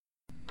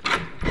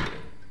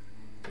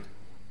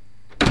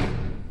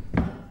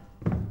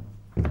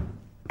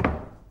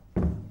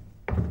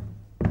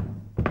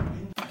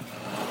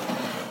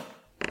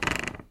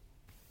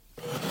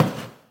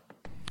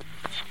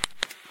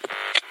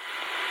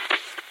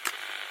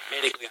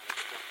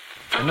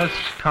In this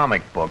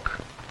comic book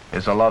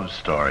is a love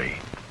story.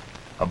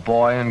 A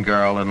boy and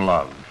girl in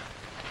love.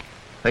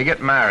 They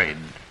get married,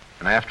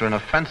 and after an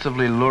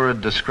offensively lurid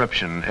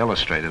description,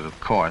 illustrated, of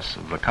course,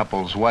 of the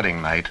couple's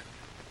wedding night,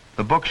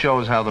 the book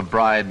shows how the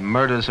bride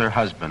murders her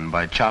husband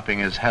by chopping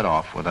his head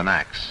off with an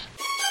axe.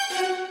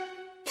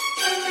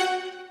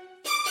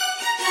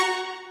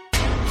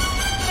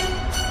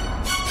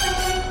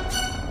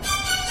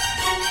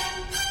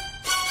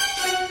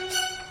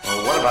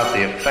 Well, what about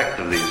the effect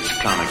of these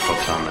comic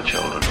books on the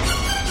children?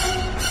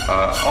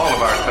 All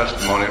of our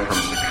testimony from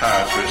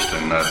psychiatrists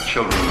and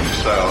children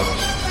themselves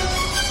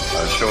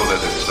show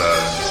that it's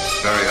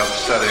very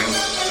upsetting,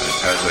 that it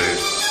has a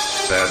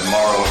bad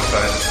moral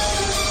effect,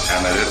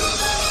 and that it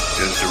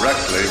is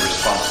directly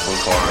responsible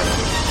for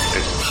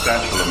a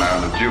substantial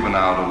amount of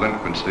juvenile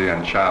delinquency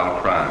and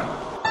child crime.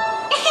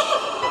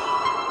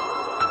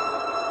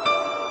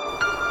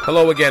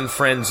 Hello again,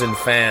 friends and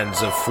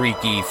fans of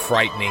freaky,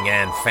 frightening,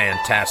 and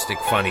fantastic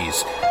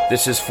funnies.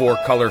 This is Four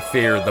Color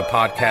Fear, the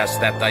podcast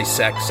that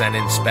dissects and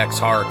inspects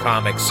horror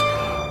comics.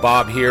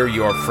 Bob here,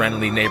 your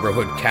friendly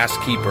neighborhood cast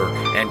keeper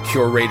and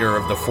curator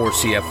of the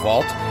 4CF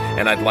Vault,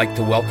 and I'd like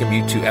to welcome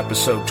you to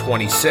episode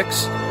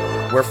 26,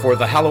 where for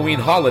the Halloween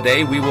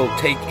holiday we will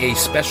take a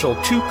special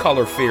Two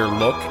Color Fear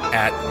look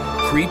at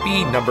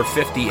Creepy number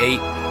 58,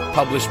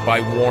 published by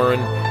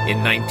Warren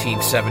in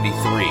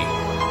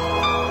 1973.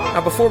 Now,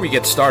 before we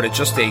get started,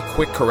 just a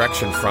quick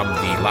correction from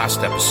the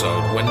last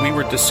episode. When we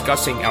were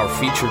discussing our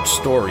featured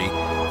story,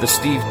 the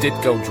Steve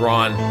Ditko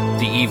drawn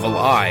The Evil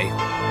Eye,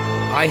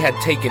 I had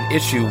taken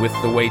issue with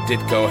the way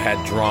Ditko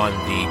had drawn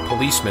the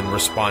policemen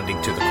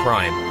responding to the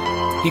crime.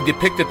 He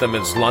depicted them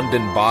as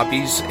London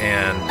bobbies,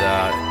 and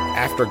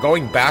after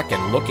going back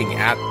and looking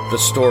at the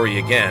story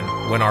again,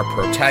 when our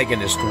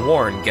protagonist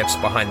Warren gets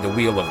behind the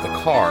wheel of the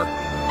car,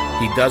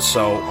 he does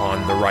so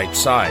on the right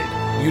side.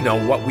 You know,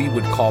 what we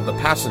would call the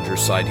passenger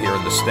side here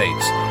in the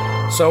States.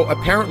 So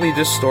apparently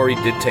this story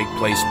did take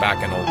place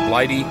back in Old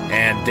Blighty,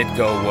 and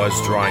Ditko was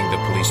drawing the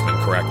policeman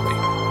correctly.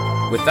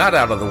 With that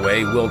out of the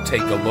way, we'll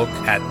take a look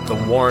at the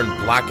Warren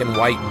Black and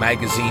White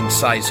magazine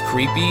size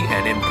Creepy,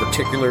 and in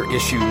particular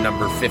issue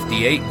number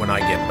 58 when I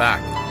get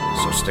back.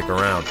 So stick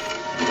around.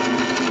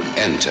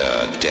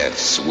 Enter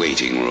Death's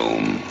waiting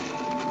room,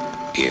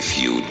 if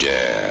you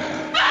dare.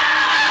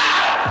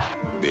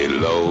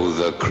 Below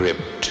the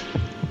crypt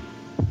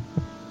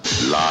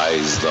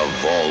lies the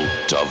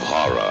Vault of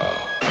Horror,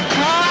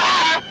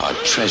 a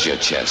treasure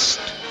chest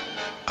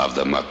of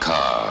the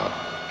macabre,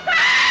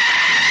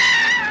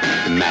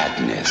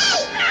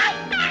 madness,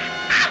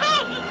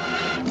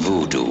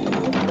 voodoo,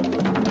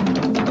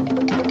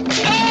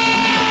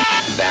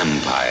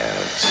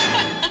 vampires,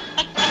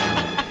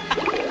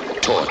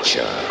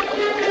 torture,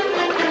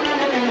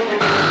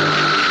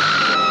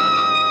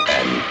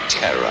 and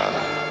terror.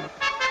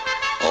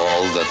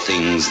 All the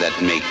things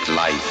that make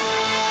life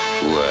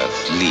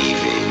worth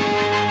leaving.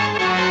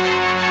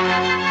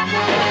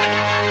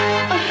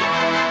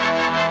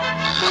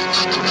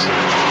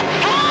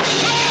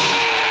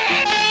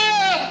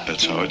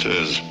 That's how it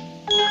is.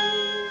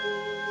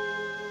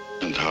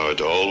 And how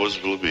it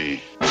always will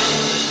be.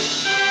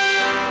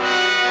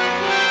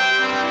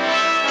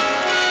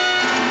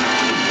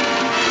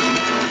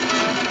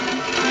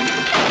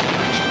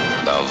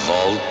 The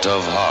Vault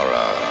of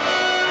Horror.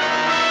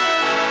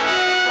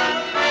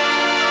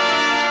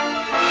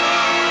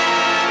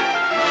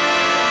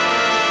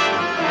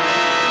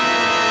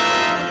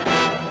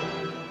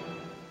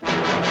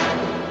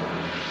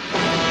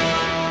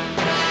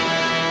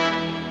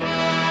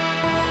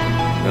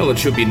 Well, it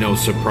should be no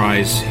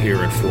surprise here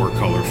at Four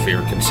Color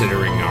Fear,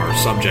 considering our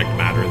subject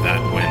matter,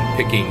 that when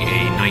picking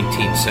a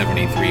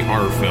 1973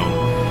 horror film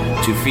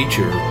to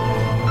feature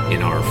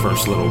in our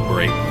first little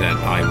break, that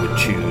I would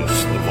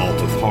choose The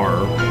Vault of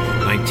Horror,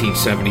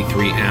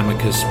 1973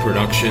 Amicus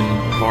production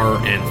horror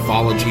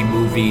anthology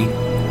movie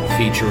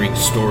featuring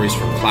stories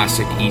from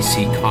classic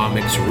EC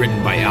Comics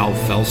written by Al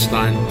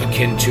Feldstein,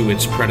 akin to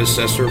its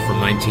predecessor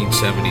from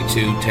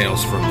 1972,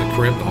 Tales from the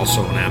Crypt,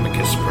 also an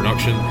Amicus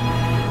production.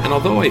 And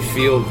although I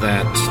feel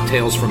that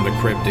Tales from the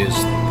Crypt is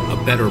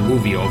a better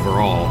movie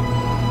overall,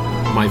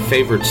 my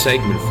favorite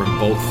segment from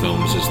both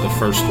films is the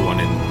first one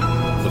in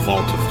The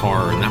Vault of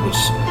Horror, and that was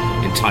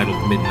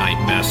entitled Midnight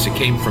Mass. It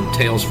came from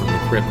Tales from the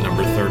Crypt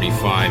number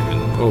 35,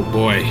 and oh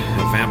boy,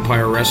 a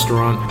vampire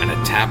restaurant and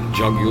a tapped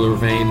jugular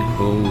vein.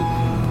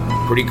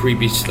 Oh, pretty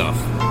creepy stuff.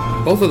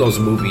 Both of those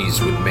movies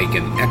would make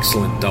an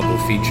excellent double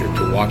feature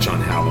to watch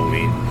on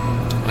Halloween.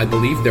 I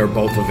believe they're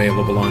both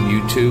available on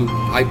YouTube.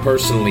 I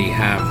personally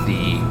have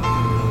the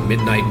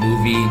Midnight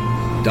Movie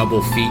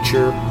double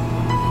feature.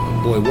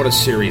 Boy, what a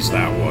series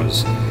that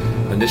was.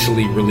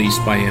 Initially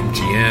released by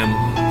MGM,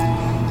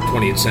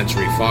 20th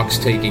Century Fox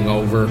taking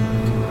over.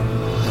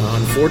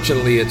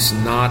 Unfortunately, it's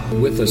not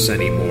with us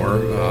anymore.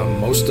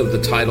 Most of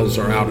the titles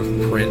are out of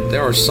print.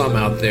 There are some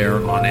out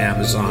there on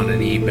Amazon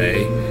and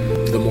eBay.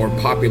 the more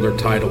popular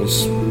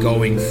titles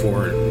going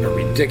for a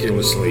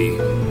ridiculously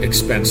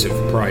expensive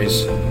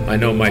price. I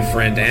know my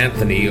friend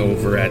Anthony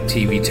over at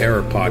TV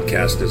Terror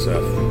Podcast is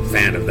a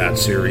fan of that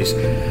series.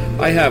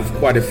 I have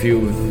quite a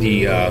few of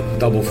the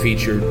double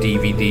feature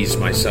DVDs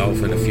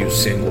myself and a few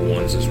single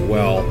ones as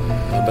well,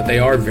 but they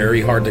are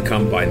very hard to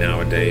come by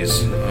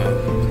nowadays.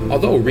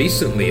 Although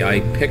recently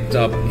I picked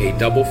up a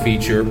double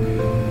feature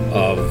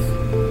of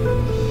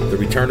The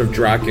Return of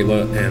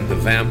Dracula and the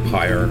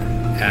Vampire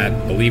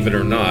at, believe it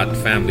or not,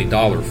 Family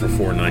Dollar for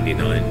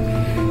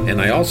 $4.99. And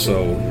I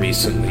also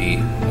recently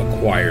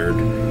acquired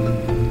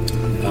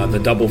the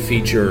double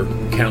feature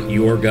Count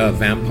Yorga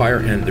Vampire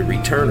and The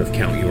Return of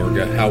Count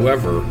Yorga.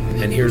 However,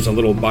 and here's a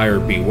little buyer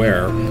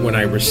beware, when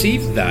I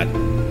received that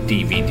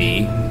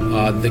DVD,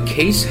 the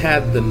case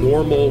had the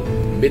normal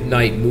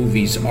Midnight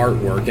Movies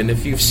artwork, and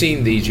if you've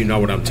seen these, you know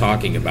what I'm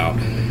talking about,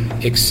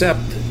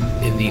 except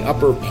in the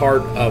upper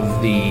part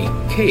of the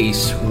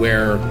case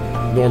where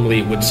normally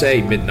it would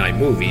say Midnight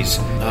Movies,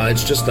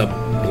 it's just a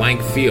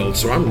blank field,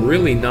 so I'm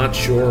really not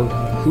sure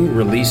who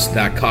released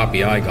that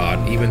copy I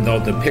got, even though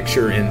the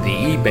picture in the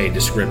eBay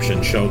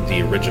description showed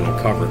the original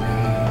cover.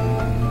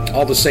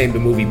 All the same, the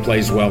movie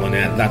plays well,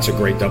 and that's a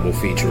great double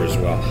feature as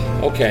well.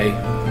 Okay,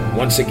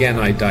 once again,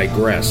 I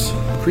digress.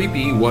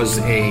 Creepy was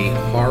a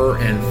horror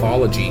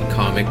anthology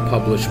comic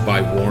published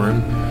by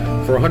Warren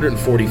for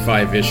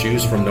 145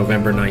 issues from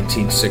November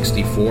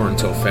 1964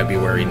 until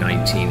February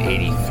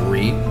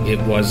 1983. It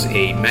was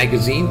a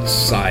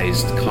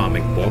magazine-sized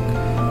comic book,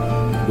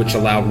 which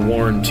allowed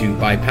Warren to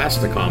bypass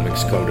the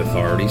Comics Code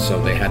Authority,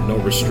 so they had no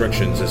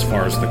restrictions as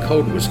far as the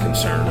code was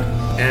concerned.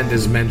 And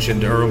as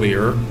mentioned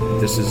earlier,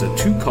 this is a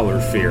two-color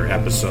Fear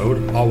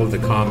episode. All of the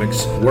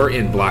comics were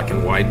in black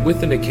and white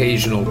with an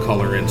occasional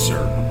color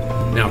insert.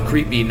 Now,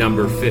 Creepy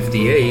number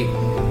 58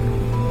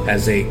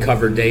 has a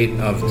cover date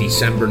of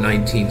December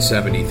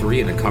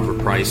 1973 and a cover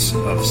price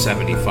of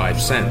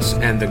 75 cents.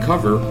 And the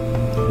cover,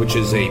 which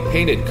is a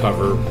painted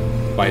cover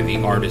by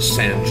the artist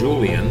San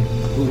Julian,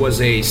 who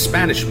was a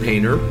Spanish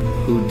painter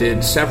who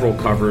did several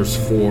covers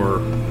for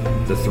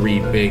the three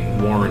big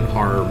Warren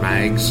horror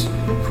mags,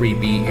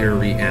 Creepy,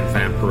 Eerie, and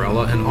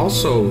Vampirella, and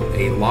also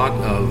a lot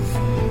of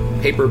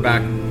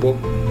paperback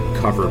book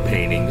cover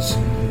paintings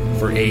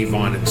for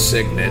Avon and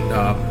Signet.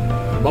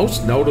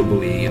 Most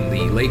notably, in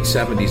the late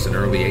 70s and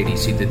early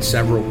 80s, he did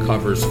several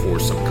covers for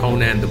some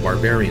Conan the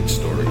Barbarian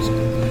stories.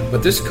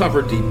 But this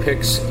cover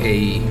depicts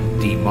a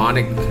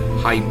demonic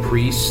high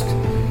priest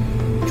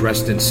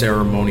dressed in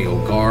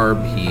ceremonial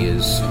garb. He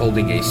is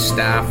holding a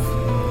staff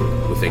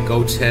with a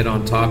goat's head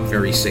on top,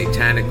 very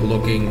satanic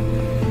looking,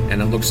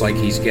 and it looks like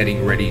he's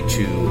getting ready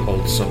to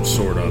hold some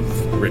sort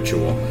of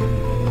ritual.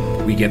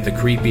 We get the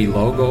Creepy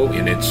logo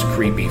in its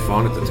creepy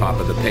font at the top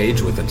of the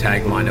page with a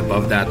tagline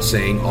above that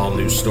saying, "All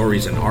new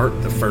stories and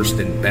art, the first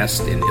and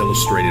best in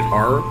illustrated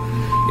horror."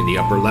 In the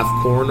upper left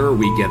corner,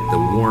 we get the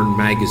Warren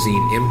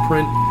Magazine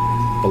imprint.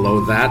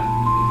 Below that,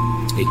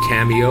 a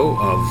cameo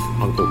of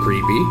Uncle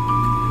Creepy.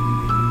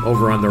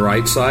 Over on the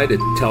right side, it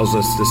tells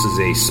us this is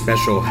a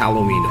special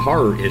Halloween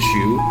horror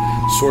issue.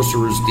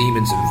 Sorcerers,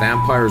 demons, and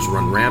vampires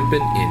run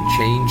rampant and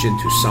change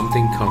into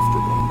something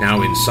comfortable.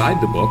 Now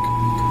inside the book,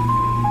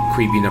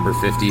 Creepy number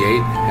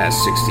 58 has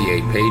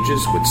 68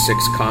 pages with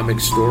 6 comic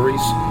stories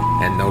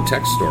and no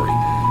text story.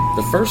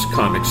 The first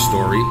comic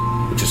story,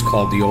 which is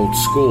called The Old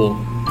School,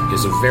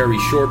 is a very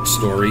short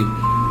story.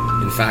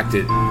 In fact,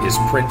 it is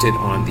printed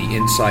on the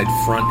inside,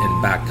 front,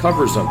 and back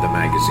covers of the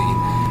magazine,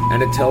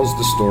 and it tells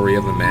the story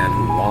of a man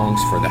who longs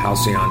for the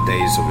halcyon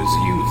days of his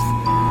youth.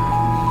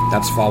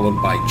 That's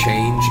followed by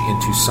Change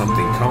into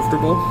Something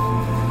Comfortable,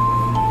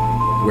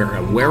 where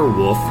a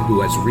werewolf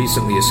who has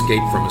recently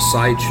escaped from a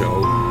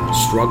sideshow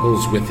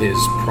struggles with his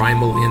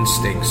primal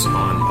instincts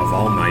on, of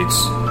all nights,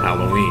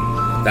 Halloween.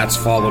 That's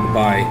followed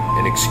by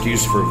An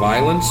Excuse for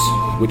Violence,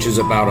 which is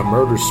about a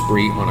murder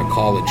spree on a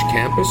college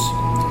campus.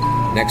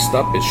 Next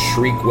up is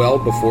Shriek Well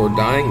Before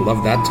Dying,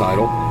 love that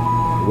title,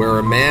 where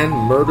a man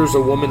murders a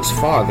woman's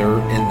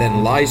father and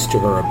then lies to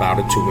her about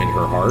it to win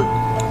her heart.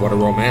 What a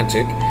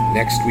romantic.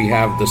 Next we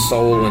have The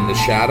Soul in the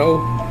Shadow,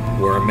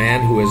 where a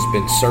man who has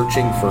been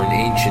searching for an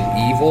ancient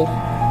evil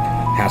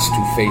has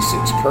to face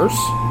its curse.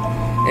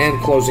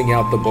 And closing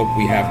out the book,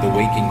 we have The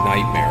Waking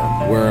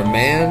Nightmare, where a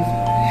man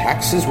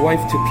hacks his wife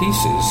to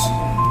pieces,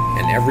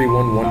 and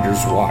everyone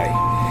wonders why.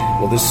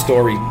 Well, this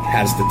story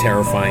has the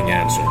terrifying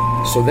answer.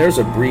 So there's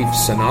a brief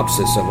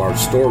synopsis of our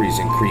stories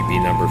in Creepy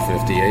number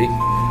 58.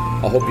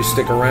 I hope you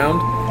stick around,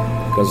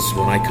 because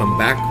when I come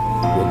back,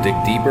 we'll dig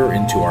deeper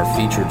into our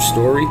featured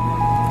story.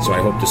 So I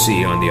hope to see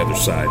you on the other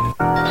side.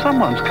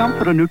 Someone's come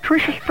for a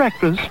nutritious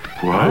breakfast.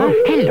 What?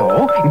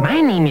 Hello, my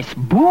name is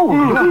Boo.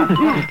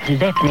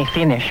 Let me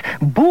finish.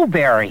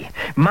 Booberry.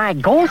 My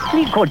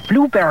ghostly good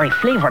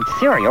blueberry-flavored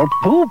cereal,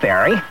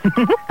 Booberry,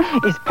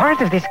 is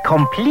part of this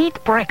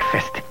complete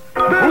breakfast.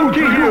 Boo to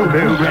you,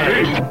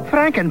 Blueberry.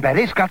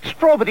 Frankenberry's got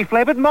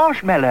strawberry-flavored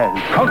marshmallows.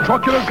 Count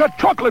Chocula's got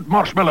chocolate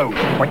marshmallows.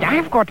 But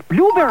I've got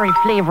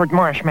blueberry-flavored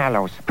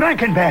marshmallows.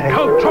 Frankenberry.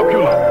 Count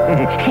Chocula.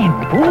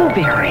 And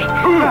Blueberry.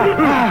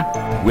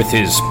 With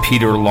his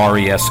Peter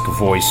Lorre-esque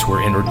voice,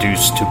 we're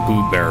introduced to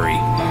Blueberry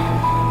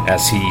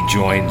as he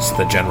joins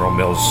the General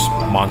Mills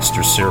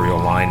Monster cereal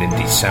line in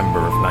December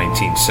of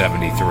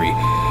 1973.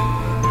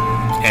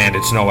 And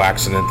it's no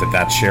accident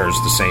that shares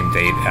the same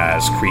date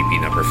as Creepy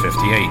number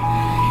 58.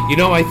 You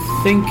know, I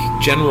think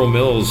General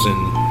Mills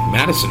and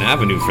Madison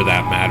Avenue, for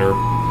that matter,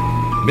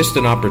 missed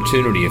an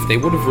opportunity. If they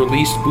would have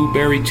released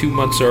Blueberry 2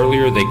 months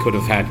earlier, they could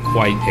have had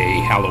quite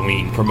a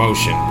Halloween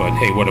promotion. But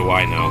hey, what do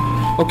I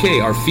know? Okay,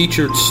 our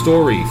featured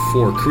story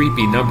for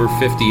Creepy number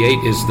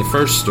 58 is the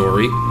first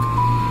story,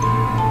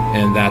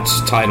 and that's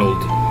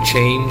titled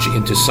Change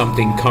into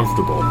Something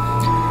Comfortable.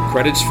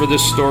 Credits for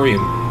this story,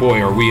 and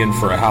boy, are we in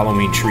for a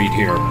Halloween treat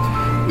here.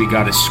 We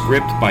got a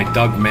script by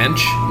Doug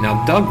Mensch.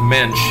 Now, Doug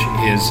Mensch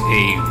is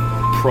a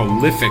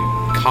prolific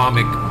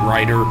comic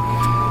writer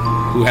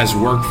who has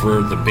worked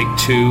for The Big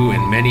Two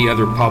and many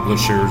other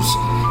publishers.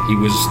 He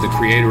was the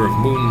creator of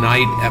Moon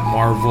Knight at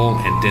Marvel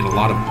and did a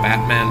lot of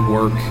Batman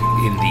work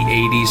in the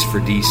 80s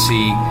for DC.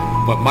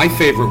 But my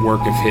favorite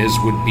work of his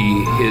would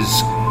be his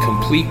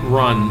complete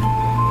run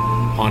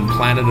on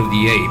Planet of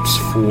the Apes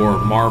for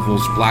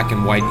Marvel's black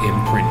and white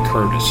imprint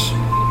Curtis.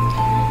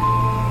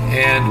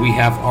 And we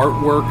have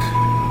artwork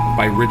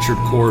by Richard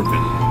Corbin.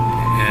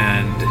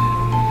 And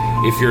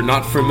if you're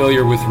not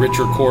familiar with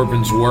Richard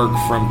Corbin's work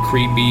from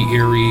Creepy,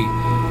 Eerie,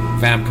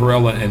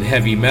 Vampirella, and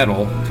Heavy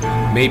Metal,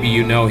 maybe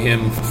you know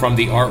him from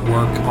the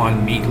artwork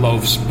on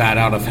Meatloaf's Bat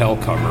Out of Hell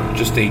cover.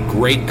 Just a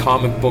great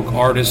comic book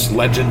artist,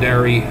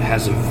 legendary,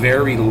 has a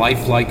very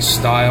lifelike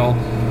style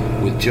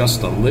with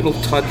just a little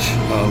touch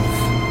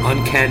of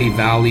uncanny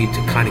valley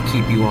to kind of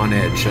keep you on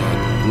edge.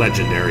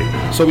 Legendary.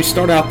 So we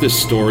start out this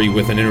story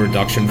with an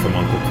introduction from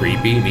Uncle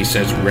Creepy, and he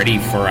says, ready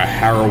for a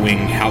harrowing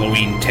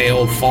Halloween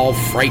tale, fall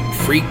fright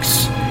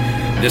freaks?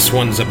 This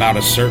one's about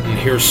a certain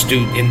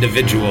hirsute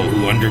individual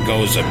who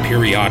undergoes a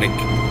periodic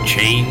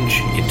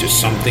change into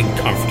something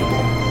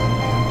comfortable.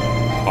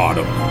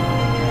 Autumn.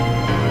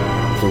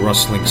 The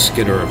rustling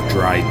skitter of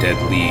dry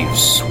dead leaves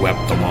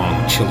swept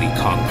along chilly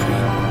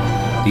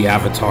concrete, the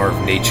avatar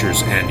of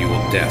nature's annual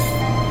death,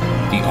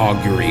 the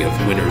augury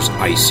of winter's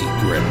icy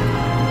grip.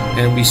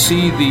 And we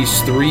see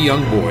these three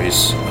young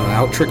boys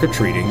out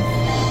trick-or-treating.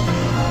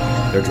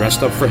 They're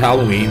dressed up for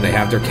Halloween. They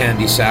have their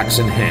candy sacks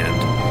in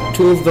hand.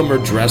 Two of them are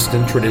dressed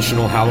in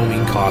traditional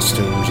Halloween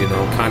costumes, you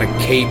know, kind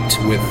of caped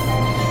with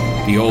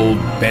the old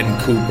Ben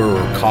Cooper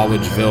or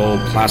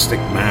Collegeville plastic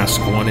mask.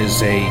 One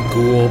is a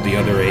ghoul, the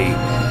other a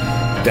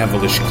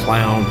devilish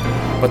clown.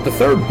 But the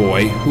third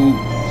boy, who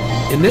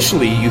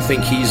initially you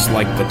think he's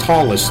like the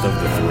tallest of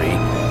the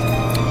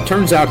three,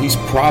 turns out he's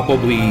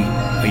probably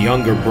a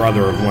younger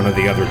brother of one of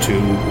the other two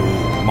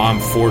who Mom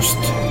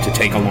forced to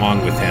take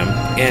along with him.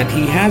 And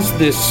he has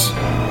this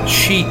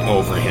sheet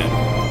over him.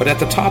 But at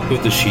the top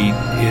of the sheet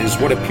is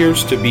what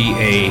appears to be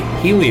a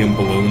helium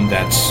balloon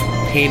that's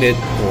painted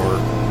or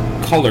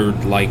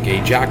colored like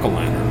a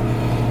jack-o'-lantern.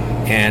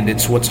 And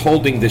it's what's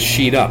holding this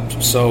sheet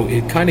up. So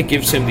it kind of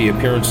gives him the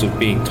appearance of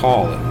being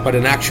tall. But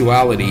in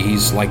actuality,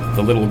 he's like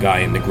the little guy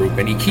in the group.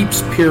 And he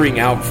keeps peering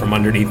out from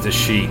underneath the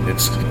sheet.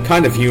 It's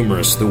kind of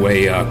humorous the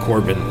way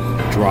Corbin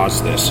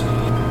draws this.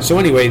 So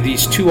anyway,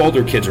 these two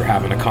older kids are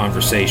having a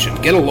conversation.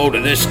 Get a load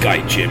of this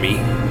guy, Jimmy.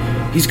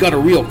 He's got a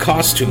real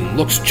costume.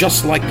 Looks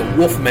just like the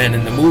Wolfman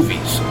in the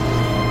movies.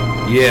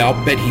 Yeah,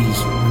 I'll bet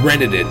he's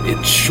rented it.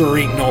 It sure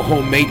ain't no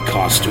homemade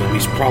costume.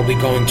 He's probably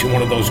going to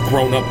one of those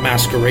grown-up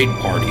masquerade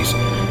parties.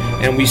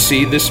 And we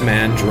see this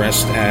man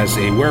dressed as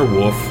a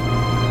werewolf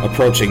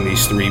approaching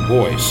these three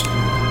boys.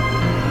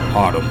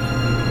 Autumn.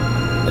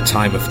 A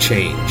time of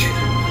change.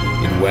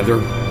 In weather,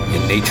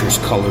 in nature's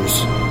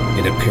colors,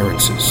 in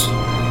appearances.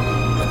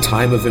 A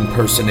time of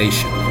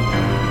impersonation.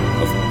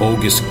 Of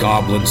bogus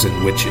goblins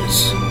and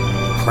witches.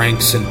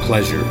 Pranks and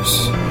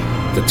pleasures.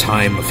 The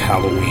time of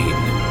Halloween.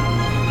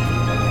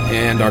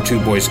 And our two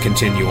boys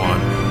continue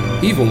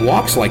on. He even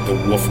walks like the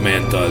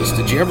Wolfman does.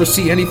 Did you ever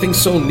see anything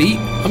so neat?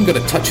 I'm gonna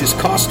touch his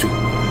costume.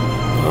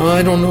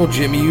 I don't know,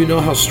 Jimmy. You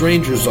know how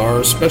strangers are,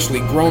 especially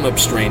grown-up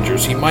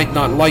strangers. He might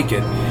not like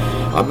it.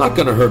 I'm not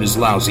gonna hurt his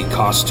lousy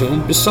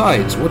costume.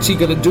 Besides, what's he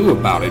gonna do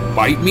about it?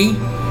 Bite me?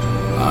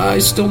 I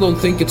still don't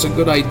think it's a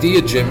good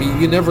idea, Jimmy.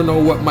 You never know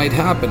what might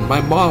happen. My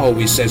ma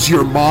always says,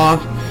 your ma?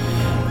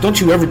 Don't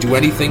you ever do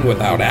anything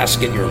without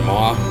asking your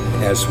ma?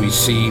 As we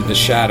see the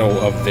shadow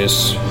of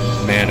this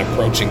man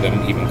approaching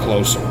them even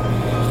closer.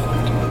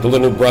 The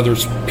little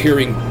brother's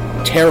peering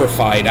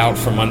terrified out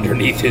from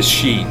underneath his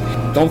sheet.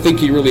 Don't think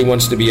he really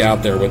wants to be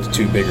out there with the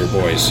two bigger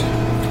boys.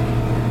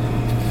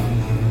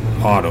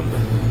 Autumn.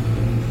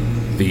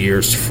 The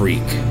year's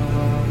freak.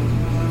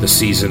 The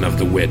season of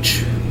the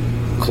witch.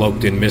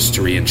 Cloaked in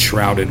mystery and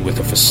shrouded with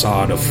a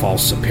facade of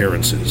false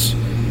appearances.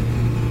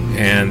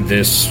 And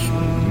this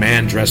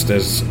man dressed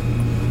as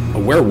a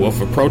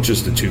werewolf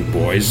approaches the two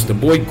boys. The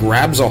boy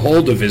grabs a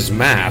hold of his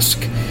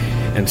mask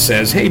and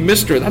says, "Hey,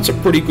 mister, that's a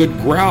pretty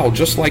good growl,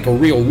 just like a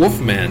real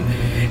wolfman.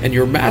 And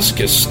your mask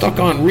is stuck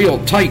on real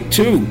tight,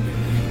 too."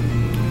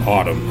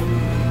 Autumn.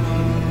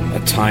 A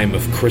time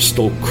of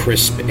crystal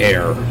crisp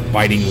air,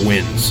 biting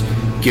winds,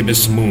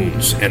 gibbous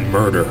moons, and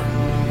murder.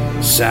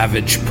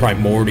 Savage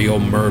primordial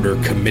murder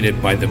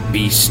committed by the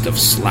beast of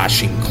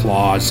slashing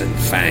claws and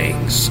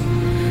fangs.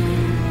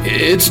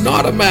 It's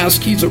not a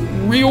mask, he's a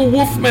real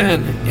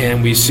wolfman.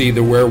 And we see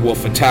the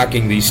werewolf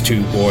attacking these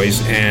two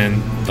boys,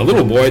 and the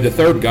little boy, the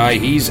third guy,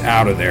 he's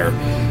out of there.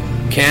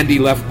 Candy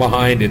left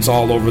behind, it's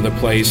all over the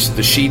place.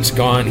 The sheet's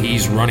gone,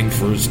 he's running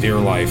for his dear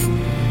life.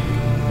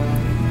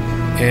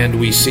 And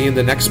we see in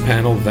the next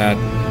panel that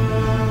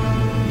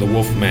the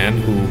wolfman,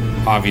 who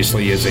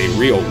obviously is a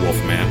real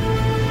wolfman,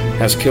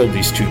 has killed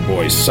these two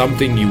boys,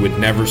 something you would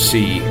never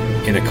see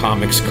in a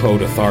Comics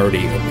Code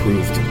Authority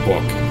approved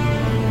book.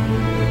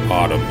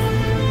 Autumn.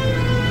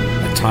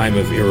 A time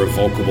of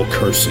irrevocable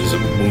curses,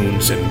 of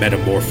moons and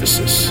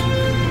metamorphosis,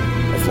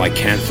 of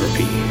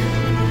lycanthropy.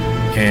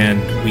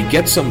 And we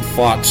get some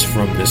thoughts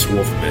from this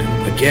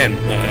wolfman. Again,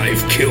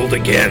 I've killed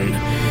again.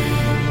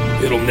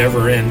 It'll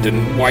never end,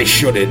 and why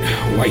should it?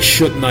 Why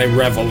shouldn't I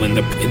revel in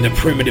the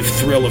primitive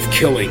thrill of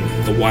killing,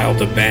 the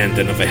wild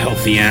abandon of a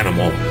healthy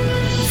animal,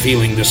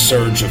 feeling the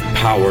surge of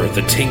power,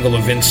 the tingle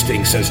of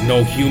instincts as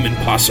no human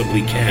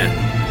possibly can?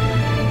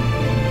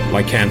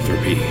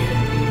 Lycanthropy,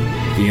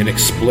 the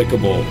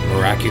inexplicable,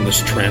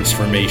 miraculous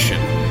transformation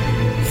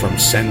from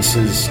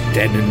senses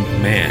deadened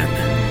man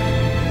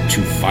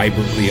to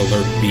vibrantly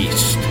alert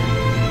beast.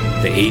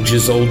 The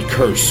ages-old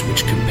curse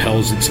which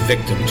compels its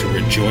victim to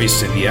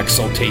rejoice in the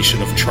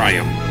exaltation of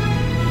triumph,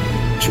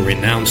 to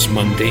renounce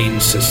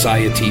mundane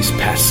society's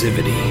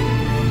passivity.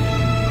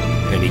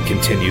 And he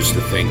continues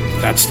to think,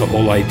 that's the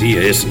whole idea,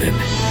 isn't it?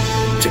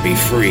 To be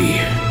free.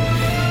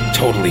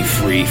 Totally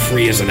free.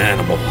 Free as an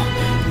animal.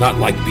 Not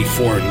like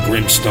before in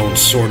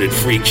Grimstone's sordid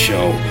freak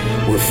show,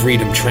 where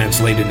freedom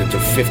translated into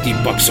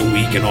 $50 a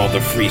week and all the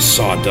free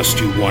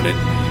sawdust you wanted.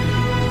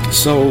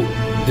 So,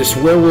 this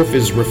werewolf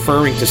is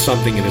referring to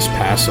something in his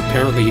past.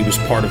 Apparently he was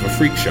part of a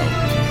freak show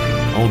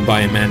owned by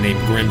a man named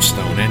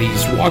Grimstone, and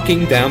he's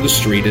walking down the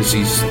street as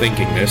he's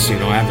thinking this,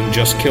 having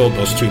just killed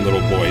those two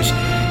little boys.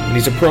 And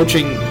he's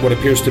approaching what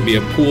appears to be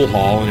a pool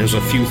hall, and there's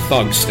a few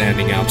thugs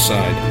standing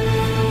outside.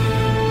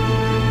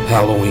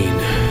 Halloween,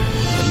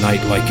 a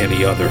night like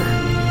any other.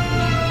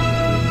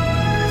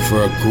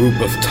 For a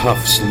group of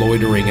toughs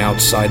loitering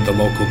outside the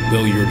local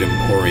billiard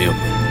emporium.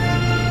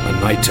 A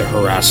night to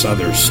harass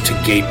others, to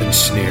gape and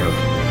sneer,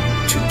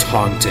 to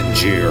taunt and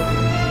jeer.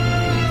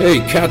 Hey,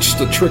 catch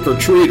the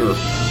trick-or-treater.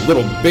 A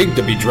little big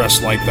to be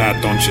dressed like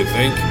that, don't you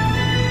think?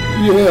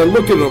 Yeah,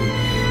 look at him.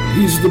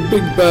 He's the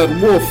big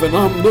bad wolf, and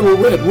I'm Little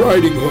Red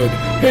Riding Hood.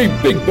 Hey,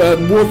 big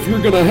bad wolf,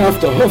 you're gonna have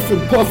to huff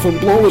and puff and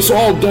blow us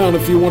all down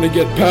if you want to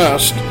get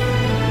past.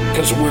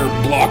 'Cause we're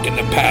blocking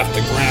the path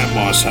to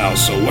Grandma's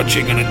house, so what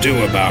you gonna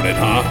do about it,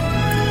 huh?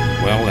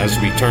 Well, as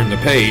we turn the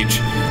page,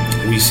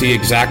 we see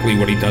exactly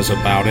what he does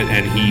about it,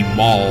 and he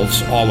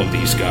mauls all of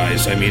these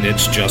guys. I mean,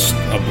 it's just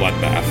a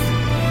bloodbath.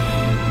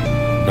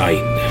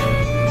 Night.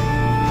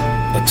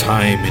 A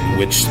time in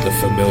which the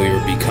familiar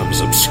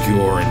becomes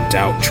obscure and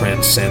doubt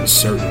transcends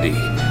certainty.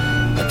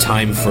 A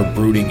time for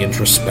brooding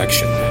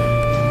introspection.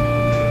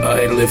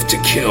 I live to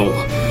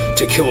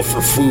kill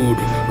for food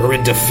or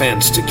in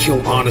defense, to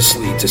kill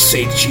honestly, to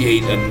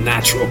satiate a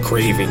natural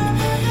craving.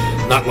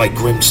 Not like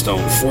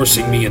Grimstone,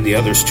 forcing me and the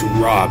others to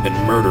rob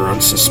and murder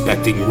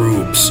unsuspecting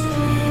rubes.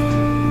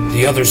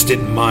 The others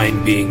didn't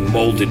mind being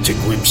molded to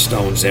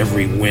Grimstone's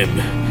every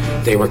whim.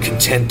 They were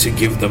content to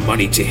give the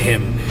money to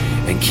him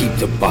and keep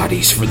the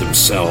bodies for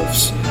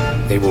themselves.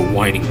 They were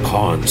whining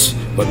pawns,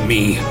 but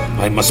me,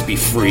 I must be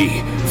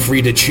free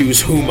to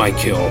choose whom I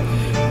kill.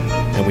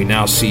 And we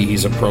now see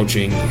he's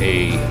approaching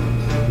a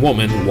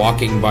woman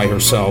walking by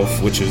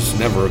herself, which is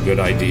never a good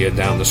idea,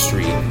 down the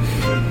street.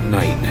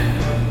 Night.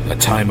 A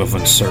time of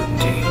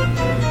uncertainty.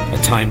 A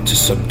time to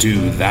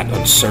subdue that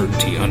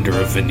uncertainty under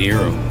a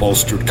veneer of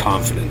bolstered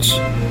confidence.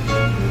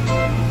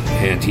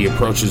 And he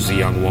approaches the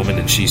young woman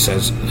and she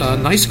says,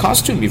 nice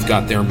costume you've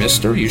got there,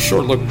 mister. You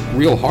sure look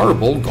real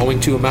horrible going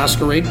to a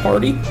masquerade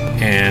party.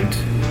 And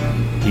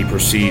he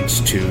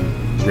proceeds to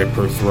rip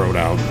her throat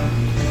out.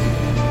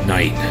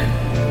 Night.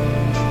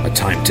 A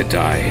time to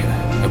die.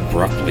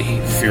 Abruptly,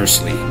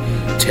 fiercely,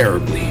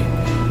 terribly,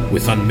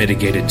 with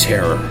unmitigated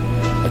terror.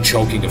 A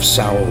choking of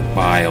sour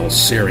bile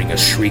searing a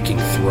shrieking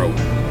throat.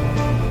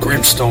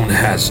 Grimstone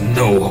has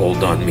no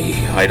hold on me.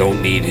 I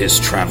don't need his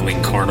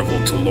traveling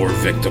carnival to lure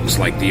victims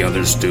like the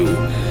others do.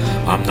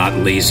 I'm not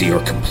lazy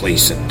or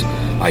complacent.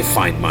 I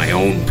find my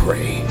own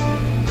prey.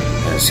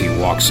 As he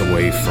walks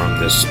away from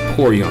this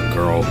poor young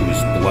girl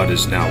whose blood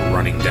is now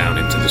running down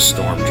into the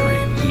storm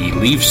drain, he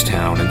leaves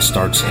town and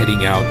starts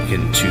heading out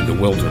into the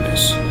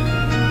wilderness.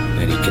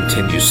 And he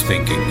continues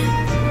thinking,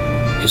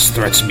 his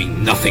threats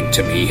mean nothing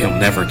to me. He'll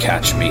never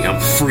catch me. I'm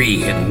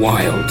free and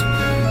wild.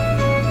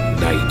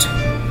 Night.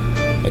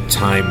 A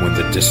time when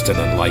the distant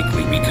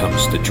unlikely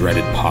becomes the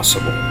dreaded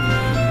possible.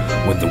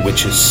 when the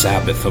witch's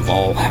Sabbath of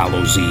All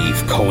Hallows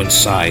Eve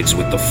coincides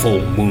with the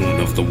full moon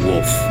of the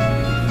wolf.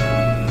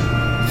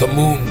 The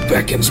moon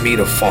beckons me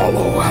to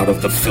follow out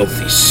of the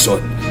filthy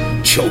soot,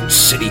 choked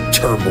city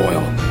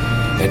turmoil,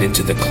 and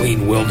into the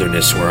clean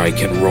wilderness where I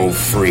can rove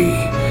free,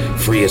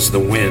 free as the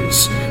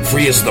winds,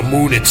 free as the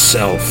moon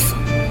itself.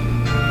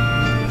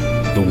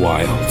 The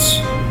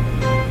wilds,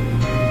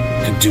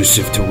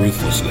 conducive to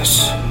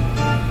ruthlessness,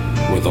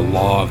 where the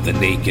law of the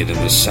naked and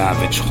the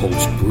savage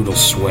holds brutal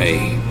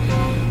sway,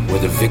 where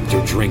the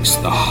victor drinks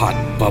the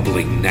hot,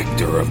 bubbling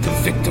nectar of the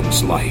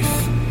victim's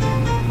life.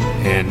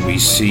 And we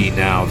see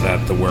now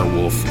that the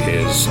werewolf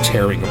is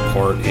tearing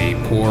apart a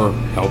poor,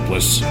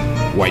 helpless,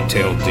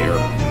 white-tailed deer.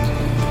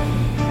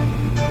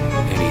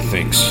 And he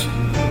thinks,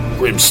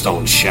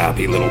 Grimstone's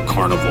shabby little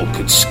carnival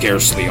could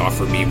scarcely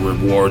offer me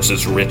rewards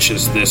as rich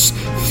as this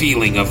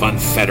feeling of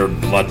unfettered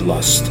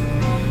bloodlust.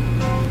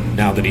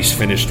 Now that he's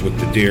finished with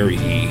the deer,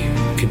 he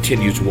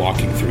continues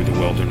walking through the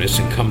wilderness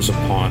and comes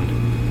upon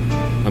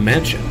a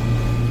mansion.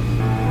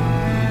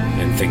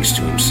 And thinks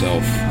to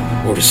himself,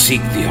 or to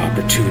seek the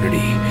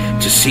opportunity,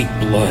 to seek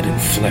blood and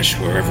flesh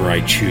wherever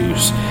I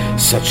choose,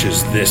 such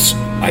as this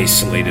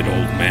isolated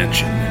old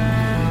mansion.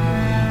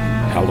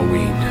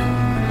 Halloween,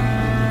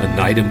 a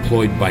night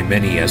employed by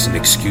many as an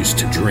excuse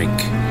to drink,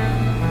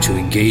 to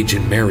engage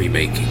in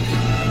merrymaking,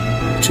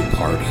 to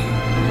party.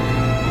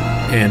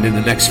 And in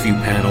the next few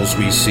panels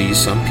we see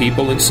some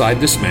people inside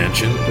this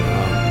mansion,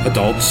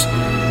 adults,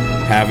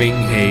 having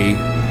a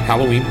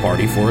Halloween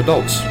party for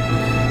adults.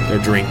 They're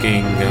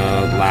drinking,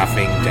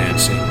 laughing,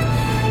 dancing,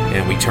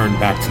 and we turn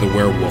back to the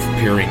werewolf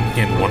peering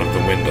in one of the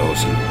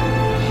windows,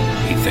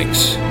 and he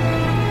thinks,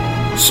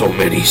 so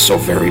many, so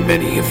very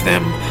many of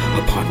them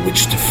upon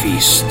which to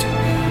feast.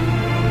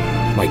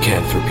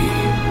 Lycanthropy,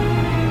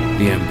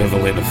 the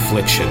ambivalent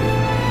affliction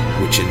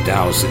which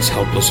endows its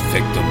helpless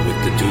victim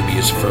with the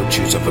dubious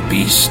virtues of a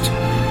beast,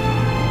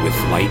 with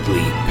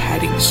lightly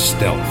padding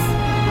stealth.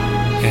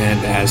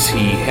 And as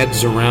he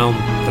heads around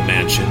the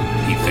mansion,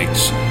 he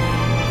thinks,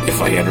 if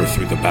I enter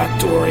through the back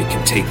door, I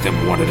can take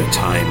them one at a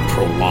time,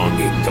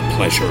 prolonging the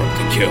pleasure of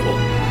the kill.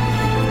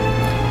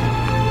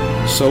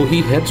 So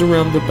he heads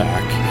around the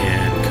back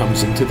and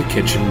comes into the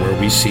kitchen where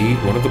we see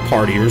one of the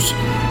partiers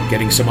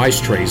getting some ice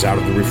trays out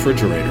of the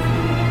refrigerator.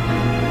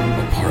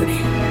 A party,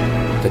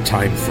 the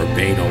time for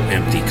banal,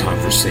 empty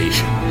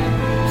conversation,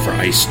 for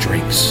ice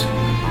drinks,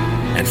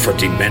 and for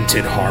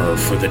demented horror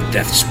for the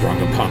death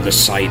sprung upon the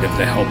sight of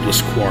the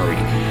helpless quarry.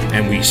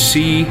 And we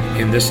see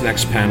in this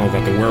next panel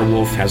that the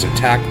werewolf has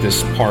attacked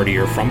this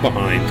partier from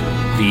behind.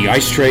 The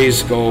ice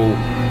trays go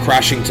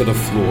crashing to the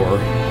floor,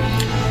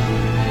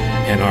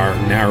 and our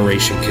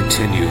narration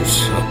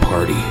continues. A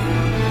party,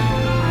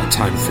 a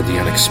time for the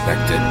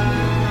unexpected,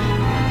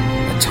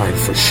 a time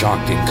for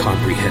shocked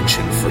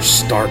incomprehension, for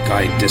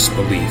stark-eyed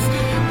disbelief.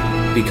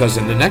 Because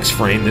in the next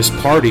frame, this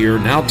partier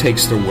now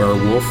takes the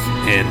werewolf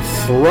and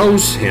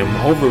throws him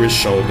over his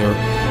shoulder,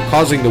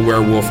 causing the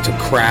werewolf to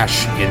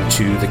crash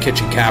into the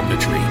kitchen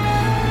cabinetry.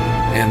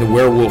 And the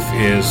werewolf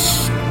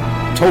is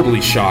totally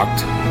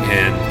shocked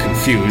and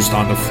confused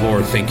on the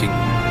floor, thinking,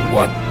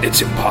 what?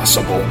 It's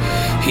impossible.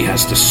 He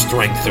has the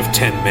strength of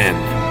 10 men.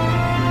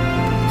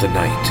 The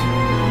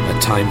night,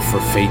 a time for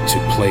fate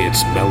to play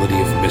its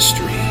melody of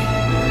mystery.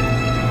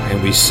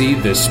 And we see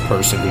this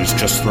person who's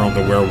just thrown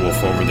the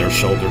werewolf over their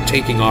shoulder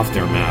taking off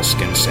their mask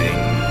and saying,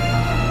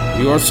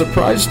 you are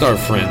surprised, our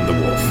friend, the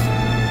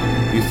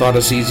wolf. You thought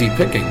us easy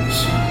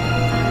pickings.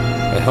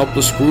 A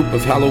helpless group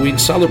of Halloween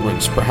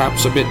celebrants,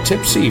 perhaps a bit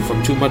tipsy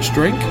from too much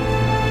drink?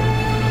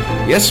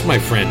 Yes, my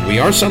friend, we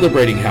are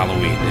celebrating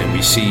Halloween, and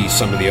we see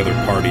some of the other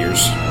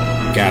partiers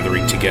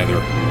gathering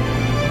together.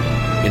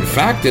 In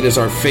fact, it is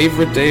our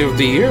favorite day of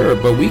the year,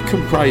 but we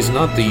comprise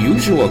not the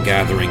usual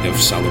gathering of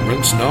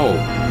celebrants. No,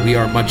 we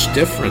are much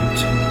different.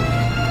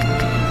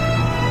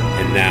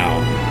 And now,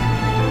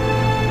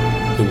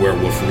 the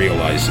werewolf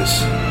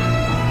realizes,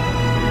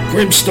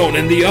 Grimstone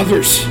and the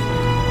others,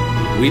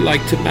 we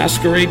like to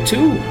masquerade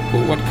too,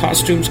 but what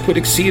costumes could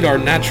exceed our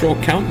natural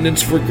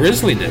countenance for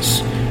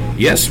grisliness?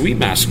 Yes, we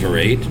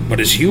masquerade, but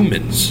as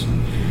humans.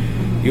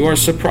 You are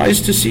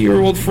surprised to see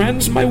your old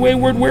friends, my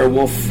wayward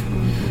werewolf?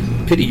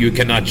 Pity you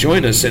cannot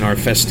join us in our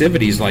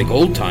festivities like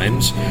old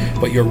times,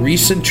 but your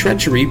recent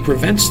treachery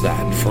prevents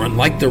that, for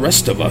unlike the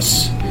rest of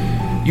us,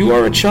 you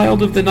are a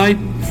child of the night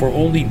for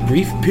only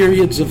brief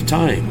periods of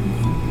time.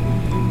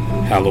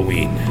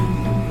 Halloween,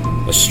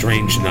 a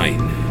strange night,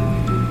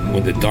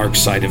 when the dark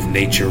side of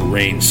nature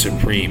reigns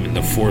supreme and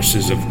the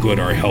forces of good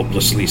are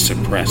helplessly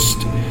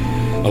suppressed.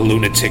 A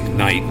lunatic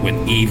night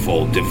when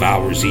evil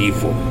devours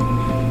evil.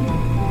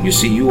 You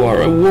see, you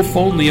are a wolf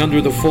only under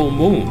the full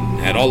moon.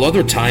 At all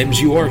other times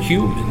you are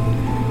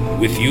human,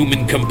 with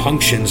human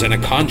compunctions and a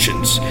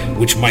conscience,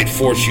 which might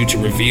force you to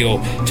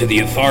reveal to the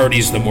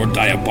authorities the more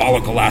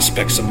diabolical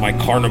aspects of my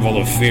carnival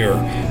of fear.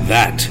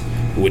 That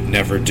would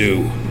never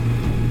do.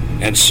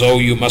 And so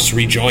you must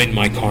rejoin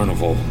my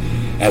carnival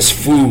as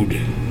food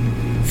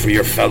for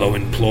your fellow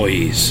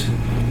employees.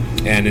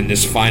 And in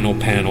this final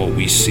panel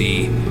we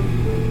see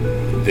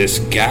this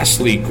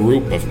ghastly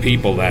group of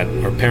people that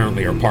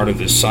apparently are part of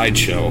this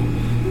sideshow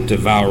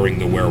devouring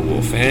the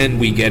werewolf. And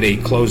we get a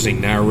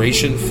closing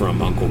narration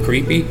from Uncle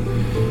Creepy.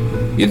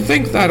 You'd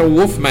think that a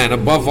wolfman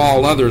above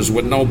all others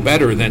would know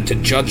better than to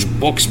judge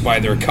books by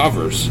their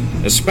covers,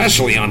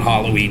 especially on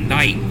Halloween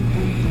night.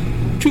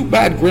 Too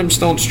bad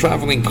Grimstone's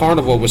traveling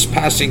carnival was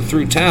passing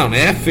through town,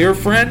 fair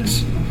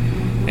friends?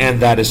 And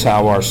that is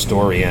how our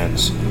story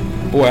ends.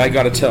 Boy, I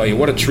gotta tell you,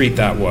 what a treat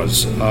that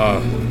was.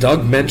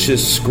 Doug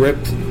Mensch's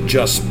script,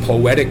 just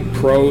poetic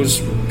prose,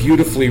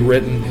 beautifully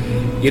written.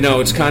 You know,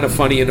 it's kind of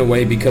funny in a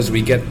way because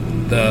we get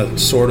the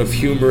sort of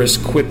humorous,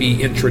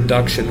 quippy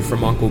introduction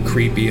from Uncle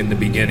Creepy in the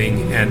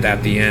beginning and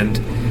at the end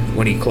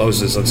when he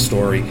closes the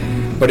story.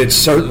 But it's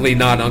certainly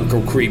not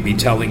Uncle Creepy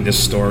telling this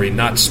story,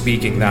 not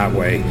speaking that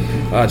way.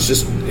 It's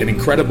just an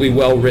incredibly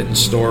well-written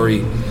story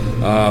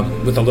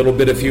with a little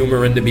bit of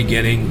humor in the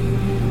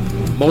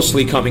beginning,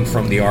 mostly coming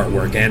from the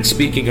artwork. And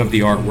speaking of the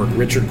artwork,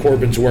 Richard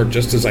Corbin's work,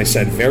 just as I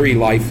said, very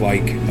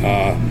lifelike.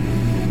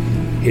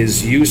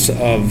 His use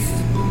of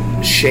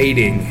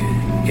shading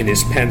in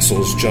his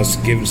pencils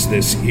just gives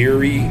this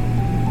eerie,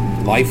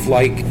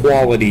 lifelike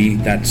quality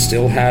that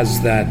still has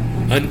that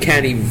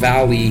uncanny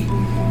valley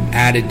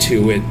added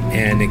to it,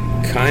 and it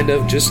kind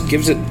of just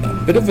gives it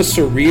a bit of a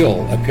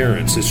surreal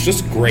appearance. It's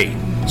just great.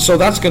 So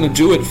that's going to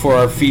do it for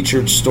our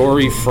featured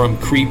story from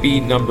Creepy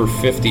number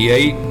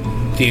 58,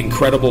 The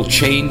Incredible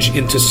Change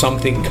into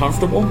Something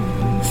Comfortable.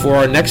 For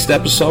our next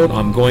episode,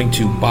 I'm going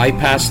to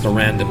bypass the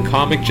random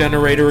comic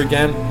generator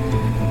again.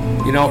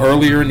 You know,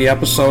 earlier in the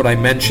episode, I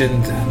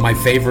mentioned my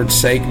favorite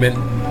segment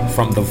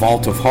from the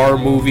Vault of Horror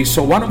movies,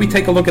 so why don't we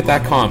take a look at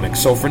that comic?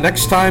 So for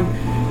next time,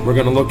 we're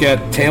going to look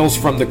at Tales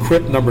from the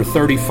Crypt number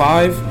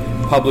 35,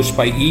 published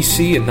by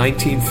EC in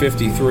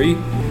 1953.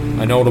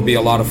 I know it'll be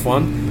a lot of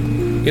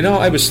fun. You know,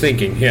 I was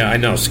thinking, yeah, I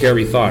know,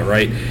 scary thought,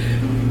 right?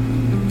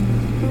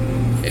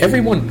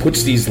 Everyone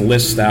puts these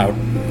lists out,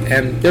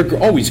 and they're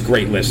always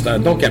great lists.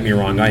 Don't get me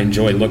wrong, I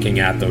enjoy looking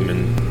at them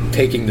and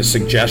taking the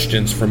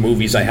suggestions for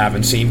movies I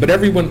haven't seen, but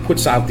everyone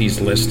puts out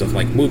these lists of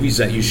like movies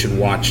that you should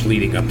watch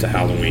leading up to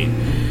Halloween.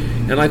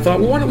 And I thought,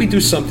 well, why don't we do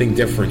something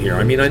different here?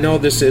 I mean, I know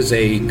this is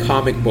a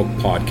comic book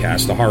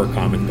podcast, a horror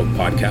comic book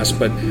podcast,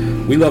 but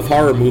we love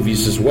horror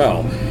movies as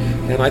well.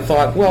 And I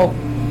thought, well,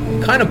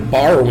 kind of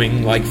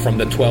borrowing like from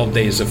the 12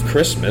 Days of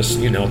Christmas,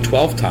 you know,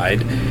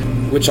 12-tide,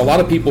 which a lot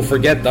of people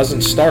forget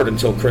doesn't start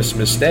until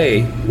Christmas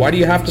Day. Why do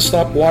you have to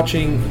stop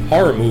watching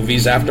horror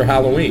movies after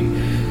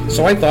Halloween?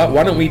 So I thought,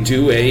 why don't we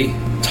do a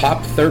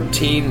top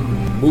 13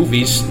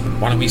 movies,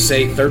 why don't we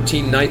say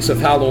 13 nights of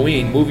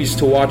Halloween, movies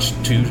to watch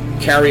to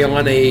carry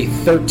on a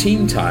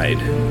 13-tide.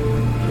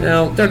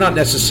 Now, they're not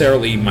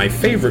necessarily my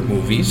favorite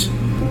movies,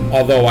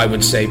 although I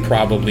would say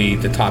probably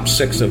the top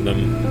 6 of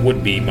them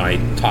would be my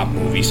top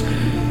movies.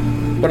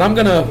 But I'm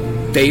going to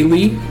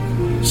daily,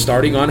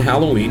 starting on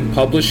Halloween,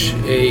 publish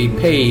a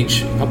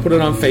page. I'll put it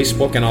on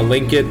Facebook and I'll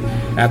link it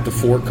at the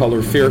 4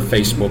 Color Fear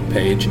Facebook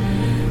page.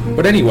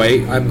 But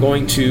anyway, I'm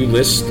going to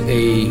list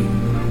a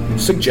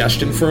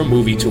suggestion for a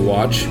movie to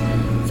watch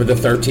for the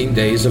 13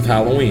 days of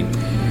Halloween.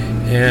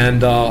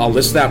 And I'll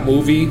list that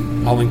movie.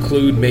 I'll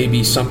include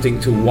maybe something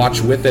to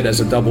watch with it as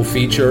a double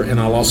feature,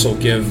 and I'll also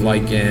give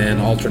like an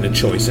alternate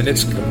choice. And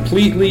it's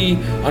completely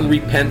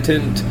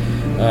unrepentant,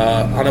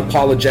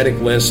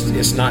 unapologetic list.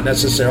 It's not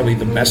necessarily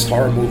the best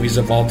horror movies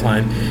of all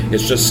time.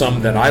 It's just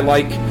some that I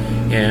like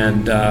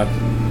and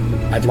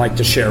I'd like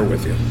to share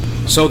with you.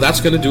 So that's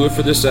going to do it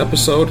for this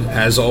episode.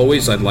 As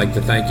always, I'd like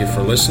to thank you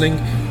for listening.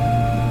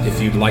 If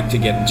you'd like to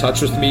get in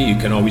touch with me, you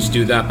can always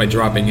do that by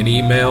dropping an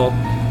email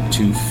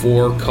to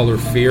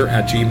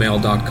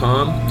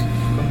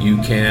 4colorfear@gmail.com. You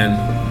can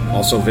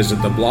also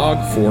visit the blog,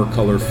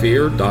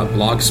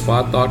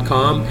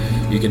 4colorfear.blogspot.com.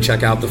 You can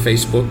check out the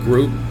Facebook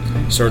group.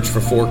 Search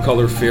for 4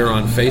 Color Fear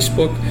on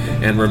Facebook.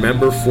 And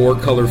remember, 4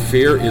 Color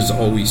Fear is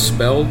always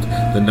spelled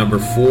the number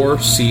 4,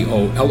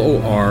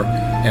 COLORFEAR.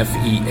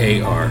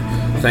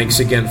 Thanks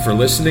again for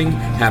listening.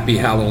 Happy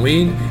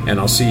Halloween, and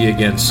I'll see you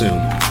again soon.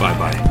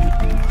 Bye-bye.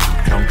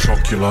 Count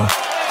Chocula,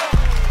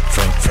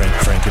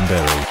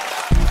 Frankenberry,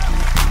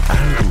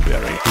 and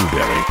Blueberry.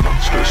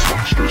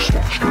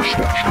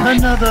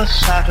 Another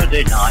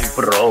Saturday night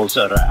rolls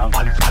around.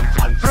 I'm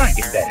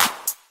Frankenberry.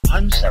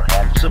 I'm so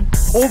handsome.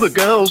 All the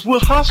girls will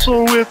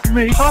hustle with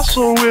me.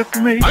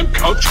 I'm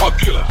Count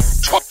Chocula.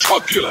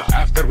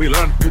 After we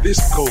learn to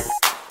disco,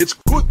 it's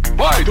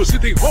goodbye to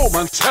sitting home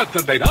on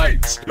Saturday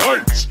nights.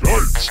 Nights.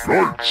 Let's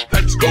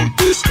go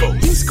disco.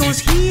 Disco's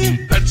here.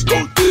 Let's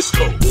go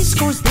disco.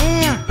 Disco's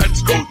there.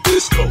 Let's go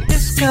disco.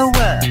 Disco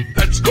where?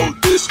 Let's go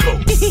disco.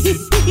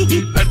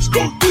 Let's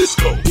go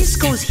disco.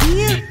 Disco's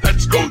here.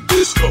 Let's go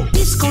disco.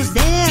 Disco's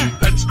there.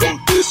 Let's go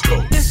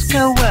disco.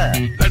 Disco where?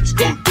 Let's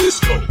go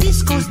disco.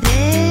 Disco's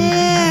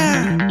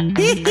there.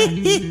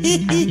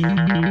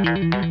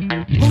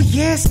 Oh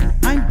yes,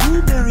 I'm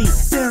Blueberry.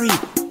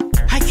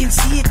 I can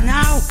see it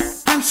now.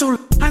 I'm so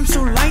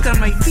light on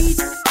my feet.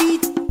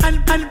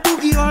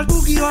 I'll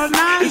boogie all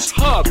night. It's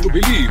hard to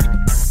believe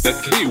that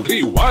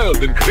three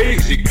wild and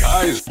crazy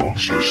guys,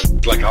 monsters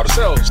like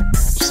ourselves,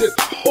 sit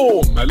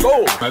home.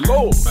 Mellow,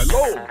 mellow,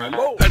 mellow,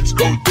 mellow. Let's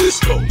go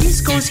disco.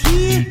 Disco's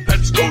here.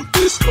 Let's go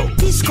disco.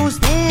 Disco's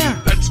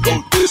there. Let's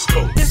go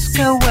disco.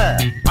 Disco where?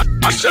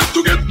 I said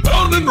to get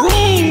down and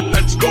roll.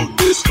 Let's go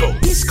disco.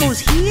 Disco's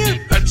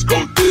here. Let's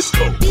go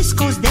disco.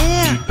 Disco's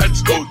there.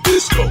 Let's go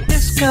disco.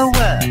 Disco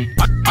where?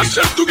 I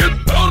said to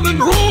get down and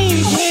roll.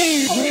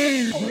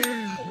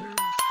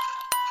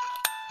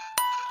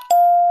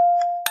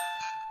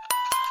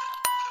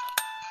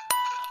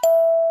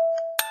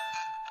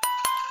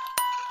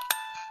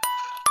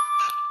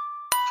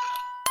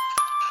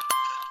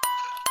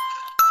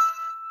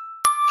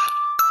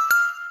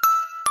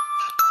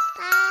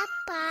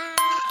 Papa,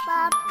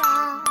 Papa.